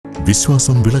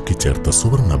വിശ്വാസം വിളക്കിച്ചേർത്ത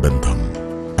സുവർണ ബന്ധം.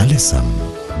 Allison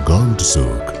gold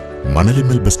souk,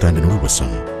 Manalimal bus സ്റ്റാൻഡിന് ഉൾവശം,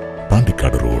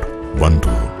 പാണ്ടിക്കാട് റോഡ്,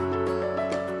 വണ്ടൂർ.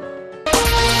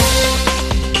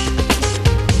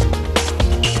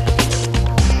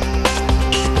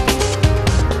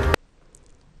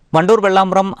 വണ്ടൂർ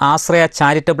വെള്ളാമ്പ്രം ആശ്രയ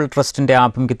ചാരിറ്റബിൾ ട്രസ്റ്റിന്റെ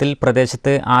ആഭിമുഖ്യത്തിൽ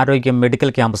പ്രദേശത്ത് ആരോഗ്യ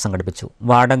മെഡിക്കൽ ക്യാമ്പ് സംഘടിപ്പിച്ചു.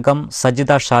 വാർഡംഗം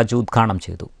സജിത ഷാജു ഉദ്ഘാടനം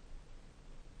ചെയ്തു.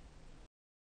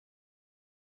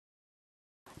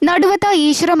 നടുവത്ത്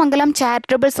Eeswaramangalam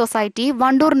charitable society,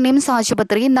 Wandoor nymphs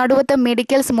ആശുപത്രി, നടുവത്ത്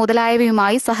മെഡിക്കൽസ്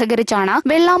മുതലായവയുമായി സഹകരിച്ചാണ്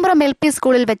വെള്ളാമ്പ്രം LP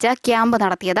സ്കൂളിൽ വെച്ച് ക്യാമ്പ്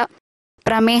നടത്തിയത്.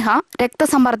 പ്രമേഹ,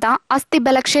 രക്തസമ്മർദ്ദ,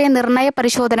 അസ്ഥിബലക്ഷയ നിർണയ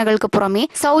പരിശോധനകൾക്ക് പുറമെ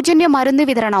സൗജന്യ മരുന്ന്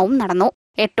വിതരണവും നടന്നു.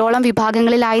 8ഓളം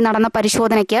വിഭാഗങ്ങളിലായി നടന്ന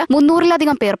പരിശോധനയ്ക്ക്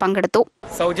 300-ലധികം പേർ പങ്കെടുത്തു.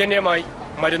 സൗജന്യമായി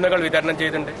മരുന്നുകൾ വിതരണം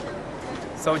ചെയ്യുന്നുണ്ട്.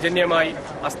 സൗജന്യമായി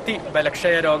അസ്ഥി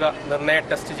ബലക്ഷയ രോഗ നിർണയ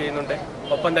ടെസ്റ്റ് ചെയ്യുന്നുണ്ട്.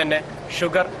 ഒപ്പം തന്നെ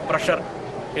ഷുഗർ, പ്രഷർ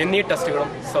എന്നീ ടെസ്റ്റുകളും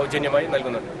സൗജന്യമായി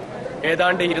നൽകുന്നുണ്ട്.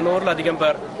 ഏതാണ്ട് 200-ലധികം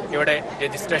പേർ ഇവിടെ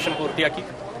രജിസ്ട്രേഷൻ പൂർത്തിയാക്കി.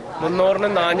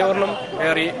 300-നും 400-നും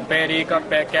പേര് ഈ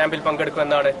ക്യാമ്പിൽ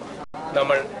പങ്കെടുക്കുമെന്നാണ്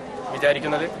നമ്മൾ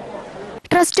വിചാരിക്കുന്നത്.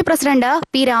 Trust president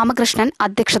P. രാമകൃഷ്ണൻ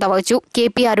അധ്യക്ഷത വഹിച്ചു.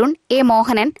 KP Arun, A.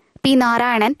 Mohanan, P.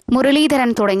 Narayanan,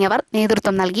 Muraleedharan തുടങ്ങിയവർ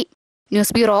നേതൃത്വം നൽകി.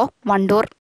 News bureau, Wandoor.